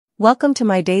Welcome to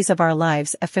my Days of Our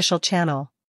Lives official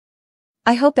channel.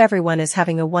 I hope everyone is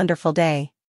having a wonderful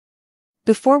day.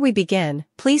 Before we begin,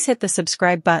 please hit the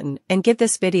subscribe button and give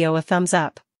this video a thumbs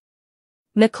up.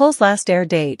 Nicole's last air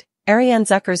date. Arianne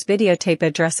Zucker's videotape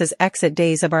addresses exit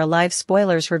Days of Our Lives.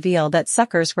 Spoilers reveal that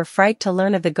suckers were frightened to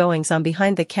learn of the goings-on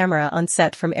behind the camera on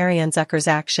set from Arianne Zucker's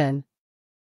action.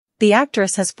 The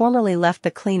actress has formally left the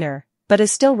cleaner, but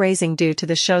is still raising due to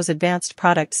the show's advanced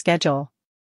product schedule.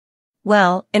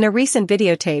 Well, in a recent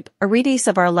videotape, a Days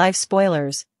of Our Lives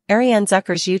spoilers, Arianne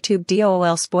Zucker's YouTube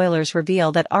DOOL spoilers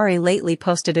reveal that Ari lately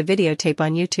posted a videotape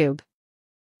on YouTube.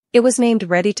 It was named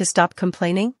Ready to Stop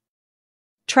Complaining?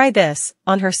 Try this,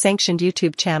 on her sanctioned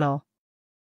YouTube channel.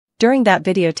 During that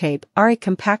videotape, Ari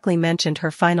compactly mentioned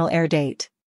her final air date.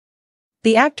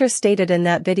 The actress stated in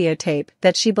that videotape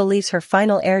that she believes her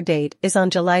final air date is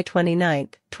on July 29,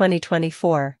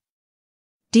 2024.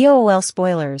 DOOL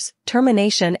spoilers,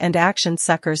 termination and action.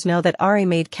 Suckers know that Ari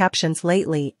made captions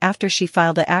lately after she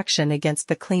filed an action against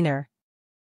the cleaner.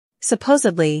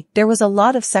 Supposedly, there was a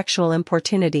lot of sexual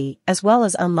importunity as well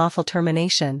as unlawful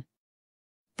termination.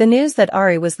 The news that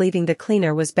Ari was leaving the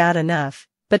cleaner was bad enough,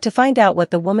 but to find out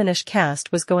what the womanish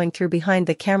cast was going through behind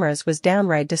the cameras was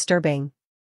downright disturbing.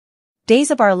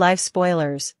 Days of Our Lives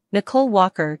spoilers. Nicole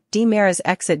Walker, Mara's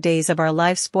exit. Days of Our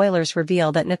Lives spoilers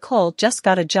reveal that Nicole just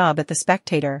got a job at The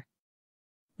Spectator.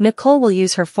 Nicole will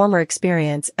use her former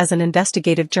experience as an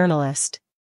investigative journalist.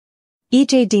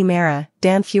 Mara,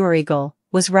 Dan Feuereagle,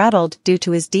 was rattled due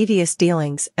to his devious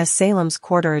dealings as Salem's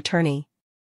quarter attorney.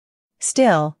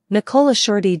 Still, Nicole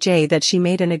assured that she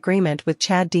made an agreement with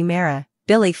Chad Mara,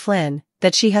 Billy Flynn,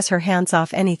 that she has her hands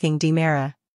off anything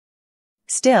Mara.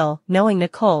 Still, knowing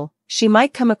Nicole, she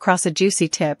might come across a juicy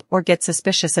tip or get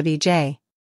suspicious of EJ.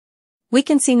 We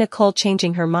can see Nicole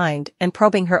changing her mind and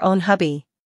probing her own hubby.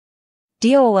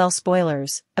 DOOL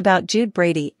spoilers, about Jude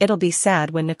Brady. It'll be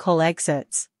sad when Nicole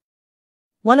exits.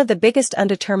 One of the biggest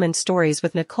undetermined stories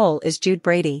with Nicole is Jude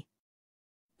Brady.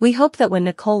 We hope that when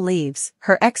Nicole leaves,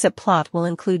 her exit plot will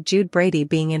include Jude Brady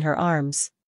being in her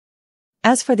arms.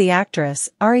 As for the actress,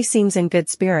 Ari seems in good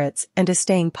spirits and is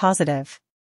staying positive.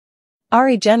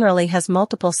 Ari generally has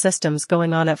multiple systems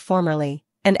going on at formerly,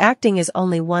 and acting is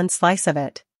only one slice of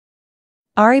it.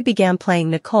 Ari began playing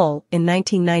Nicole in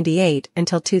 1998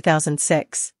 until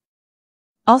 2006.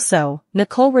 Also,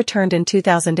 Nicole returned in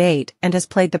 2008 and has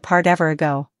played the part ever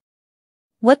ago.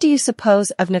 What do you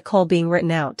suppose of Nicole being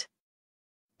written out?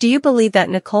 Do you believe that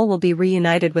Nicole will be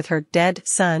reunited with her dead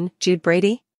son, Jude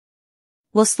Brady?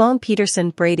 Will Sloane Peterson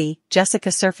Brady,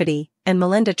 Jessica Surfety, and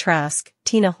Melinda Trask,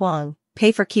 Tina Huang,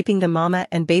 pay for keeping the mama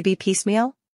and baby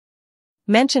piecemeal?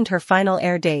 Mentioned her final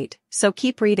air date, so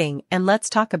keep reading and let's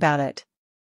talk about it.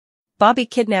 Bobby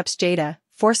kidnaps Jada,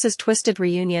 forces twisted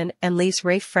reunion and leaves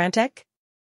Rafe frantic?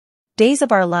 Days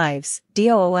of Our Lives,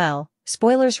 DOOL,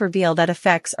 spoilers reveal that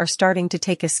effects are starting to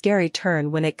take a scary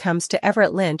turn when it comes to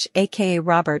Everett Lynch aka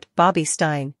Robert Bobby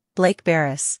Stein, Blake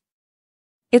Barris.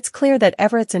 It's clear that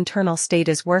Everett's internal state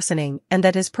is worsening and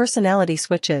that his personality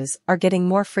switches are getting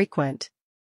more frequent.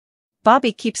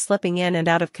 Bobby keeps slipping in and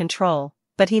out of control,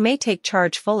 but he may take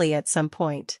charge fully at some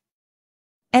point.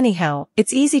 Anyhow,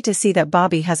 it's easy to see that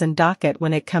Bobby has a docket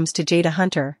when it comes to Jada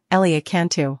Hunter, Elia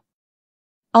Cantu.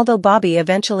 Although Bobby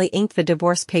eventually inked the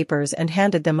divorce papers and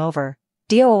handed them over,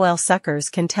 DOOL suckers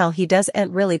can tell he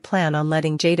doesn't really plan on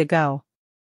letting Jada go.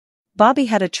 Bobby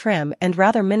had a trim and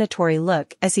rather minatory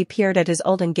look as he peered at his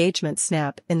old engagement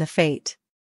snap in the Fate.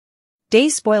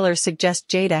 Days spoilers suggest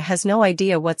Jada has no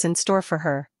idea what's in store for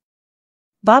her.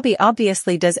 Bobby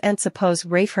obviously doesn't suppose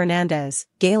Rafe Hernandez,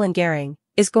 Galen Gehring,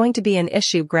 is going to be an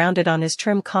issue grounded on his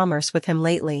trim commerce with him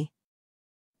lately.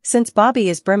 Since Bobby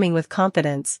is brimming with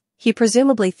confidence, he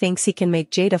presumably thinks he can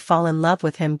make Jada fall in love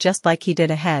with him just like he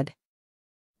did ahead.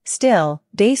 Still,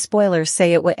 Days spoilers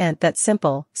say it wa'n't that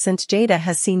simple since Jada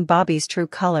has seen Bobby's true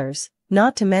colors,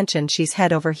 not to mention she's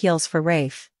head over heels for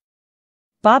Rafe.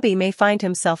 Bobby may find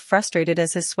himself frustrated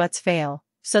as his sweats fail,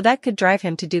 so that could drive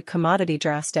him to do commodity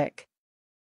drastic.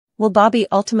 Will Bobby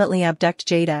ultimately abduct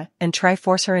Jada and try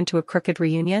force her into a crooked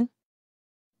reunion?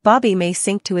 Bobby may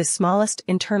sink to his smallest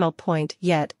internal point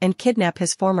yet and kidnap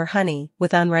his former honey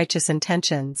with unrighteous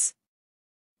intentions.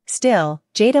 Still,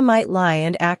 Jada might lie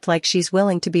and act like she's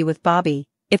willing to be with Bobby,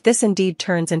 if this indeed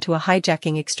turns into a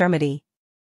hijacking extremity.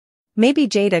 Maybe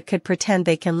Jada could pretend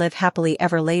they can live happily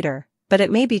ever later, but it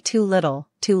may be too little,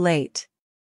 too late.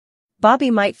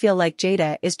 Bobby might feel like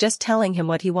Jada is just telling him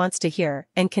what he wants to hear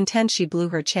and contend she blew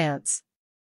her chance.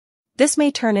 This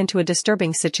may turn into a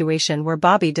disturbing situation where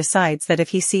Bobby decides that if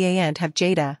he can't have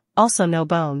Jada, also no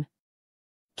bone.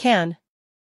 Can.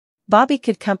 Bobby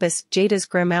could compass Jada's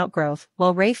grim outgrowth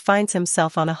while Rafe finds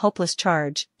himself on a hopeless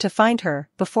charge to find her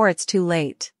before it's too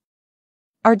late.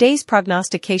 Our day's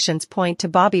prognostications point to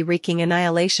Bobby wreaking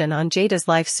annihilation on Jada's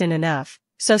life soon enough,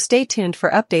 so stay tuned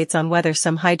for updates on whether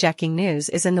some hijacking news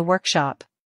is in the workshop.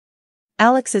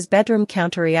 Alex's bedroom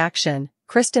counter-reaction,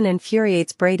 Kristen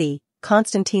infuriates Brady,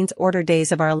 Constantine's order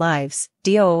Days of Our Lives,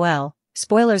 DOOL,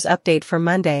 spoilers update for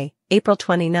Monday, April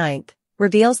 29th,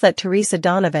 reveals that Teresa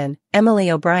Donovan, Emily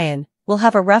O'Brien, will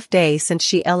have a rough day since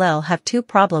she have two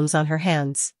problems on her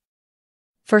hands.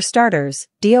 For starters,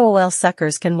 DOOL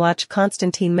suckers can watch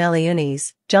Constantine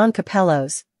Meliuni's, John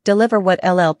Capello's, deliver what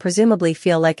presumably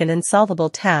feel like an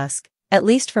insolvable task, at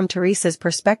least from Teresa's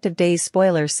perspective. Days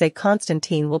spoilers say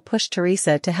Constantine will push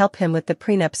Teresa to help him with the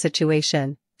prenup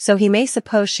situation, so he may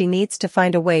suppose she needs to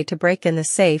find a way to break in the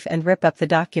safe and rip up the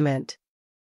document.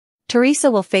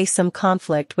 Teresa will face some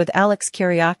conflict with Alex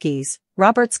Kyriakis,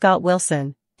 Robert Scott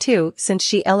Wilson, too, since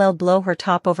she blow her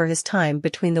top over his time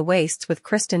between the waists with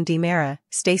Kristen DiMera,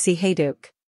 Stacey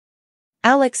Hayduke.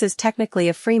 Alex is technically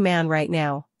a free man right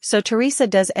now, so Teresa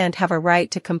doesn't have a right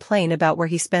to complain about where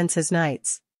he spends his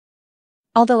nights.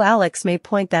 Although Alex may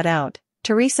point that out,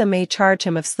 Teresa may charge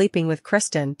him of sleeping with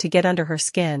Kristen to get under her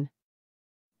skin.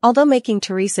 Although making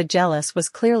Teresa jealous was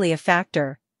clearly a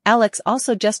factor, Alex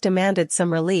also just demanded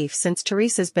some relief since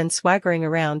Teresa's been swaggering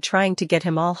around trying to get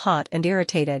him all hot and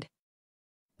irritated.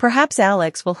 Perhaps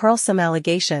Alex will hurl some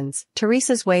allegations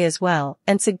Teresa's way as well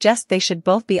and suggest they should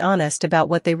both be honest about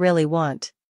what they really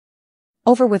want.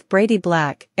 Over with Brady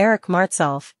Black, Eric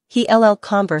Martsolf, he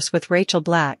converse with Rachel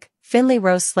Black, Finley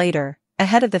Rose Slater,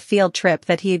 ahead of the field trip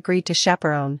that he agreed to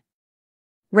chaperone.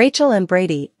 Rachel and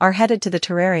Brady are headed to the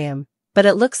terrarium, but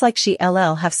it looks like she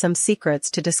have some secrets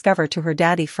to discover to her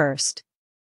daddy first.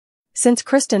 Since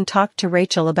Kristen talked to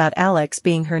Rachel about Alex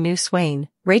being her new swain,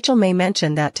 Rachel may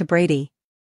mention that to Brady.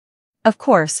 Of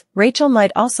course, Rachel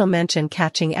might also mention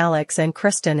catching Alex and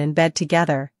Kristen in bed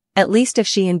together, at least if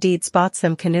she indeed spots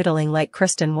them canoodling like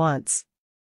Kristen wants.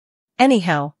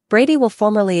 Anyhow, Brady will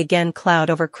formally again cloud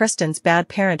over Kristen's bad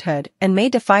parenthood and may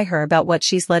defy her about what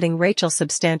she's letting Rachel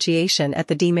substantiation at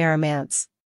the DiMera manse.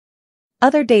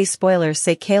 Other Days spoilers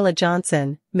say Kayla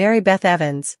Johnson, Mary Beth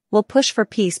Evans, will push for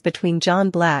peace between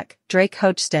John Black, Drake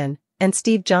Hodgson, and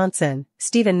Steve Johnson,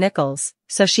 Stephen Nichols,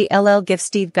 so she gives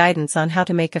Steve guidance on how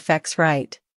to make effects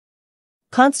right.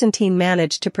 Constantine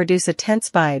managed to produce a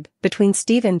tense vibe between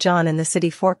Steve and John in the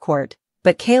city forecourt,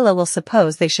 but Kayla will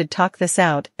suppose they should talk this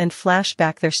out and flash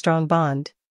back their strong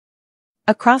bond.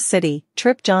 Across city,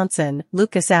 Trip Johnson,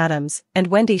 Lucas Adams, and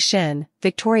Wendy Shin,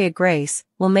 Victoria Grace,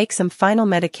 will make some final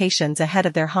medications ahead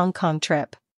of their Hong Kong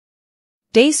trip.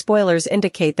 Day spoilers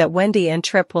indicate that Wendy and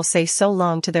Trip will say so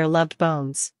long to their loved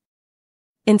bones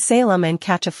in Salem and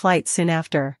catch a flight soon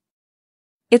after.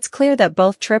 It's clear that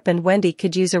both Trip and Wendy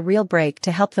could use a real break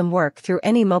to help them work through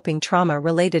any moping trauma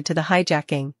related to the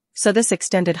hijacking, so this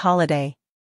extended holiday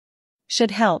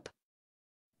should help.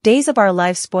 Days of Our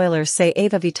Lives spoilers say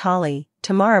Ava Vitale,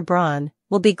 Tamara Braun,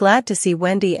 will be glad to see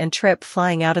Wendy and Trip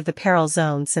flying out of the peril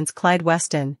zone since Clyde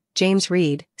Weston, James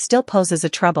Reed, still poses a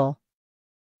trouble.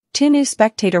 Two new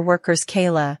spectator workers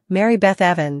Kayla, Mary Beth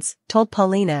Evans, told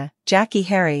Paulina, Jackie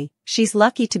Harry, she's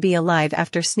lucky to be alive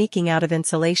after sneaking out of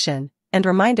insulation, and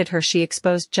reminded her she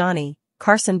exposed Johnny,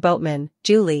 Carson Boatman,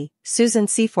 Julie, Susan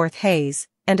Seaforth Hayes,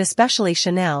 and especially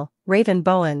Chanel, Raven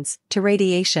Bowens, to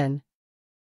radiation.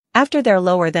 After their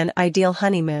lower-than-ideal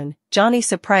honeymoon, Johnny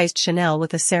surprised Chanel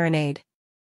with a serenade.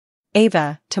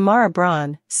 Ava, Tamara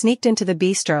Braun, sneaked into the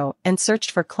bistro and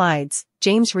searched for Clyde's,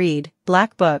 James Reed,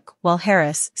 Black Book, while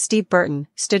Harris, Steve Burton,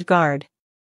 stood guard.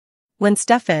 When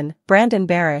Stefan, Brandon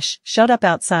Barish, showed up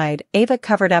outside, Ava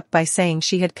covered up by saying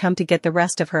she had come to get the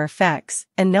rest of her effects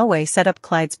and no way set up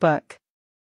Clyde's book.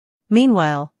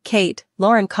 Meanwhile, Kate,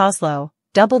 Lauren Koslow,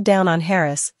 doubled down on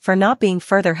Harris for not being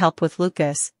further help with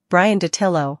Lucas, Brian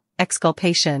DiTillo,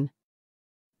 exculpation.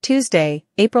 Tuesday,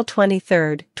 April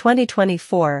 23,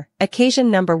 2024, occasion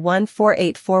number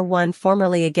 14841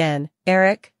 formerly again,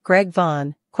 Eric, Greg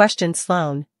Vaughn, questioned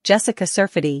Sloane, Jessica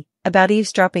Surfety, about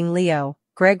eavesdropping Leo,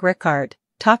 Greg Rickard,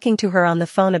 talking to her on the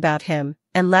phone about him,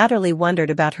 and latterly wondered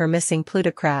about her missing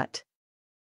plutocrat.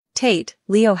 Tate,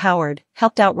 Leo Howard,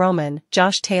 helped out Roman,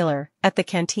 Josh Taylor, at the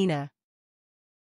cantina.